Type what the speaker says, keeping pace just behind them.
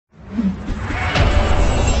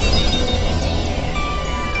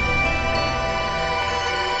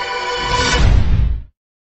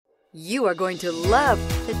You are going to love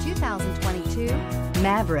the 2022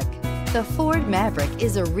 Maverick. The Ford Maverick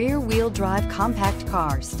is a rear-wheel drive compact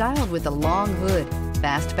car styled with a long hood,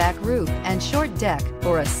 fastback roof, and short deck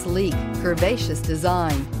for a sleek, curvaceous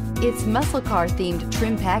design. Its muscle car-themed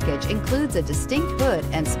trim package includes a distinct hood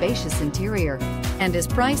and spacious interior and is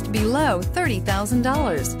priced below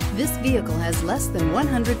 $30,000. This vehicle has less than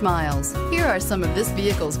 100 miles. Here are some of this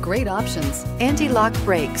vehicle's great options: anti-lock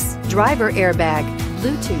brakes, driver airbag,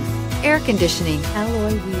 Bluetooth, air conditioning,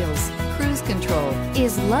 alloy wheels, cruise control.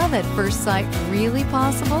 Is love at first sight really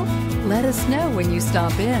possible? Let us know when you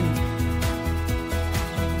stop in.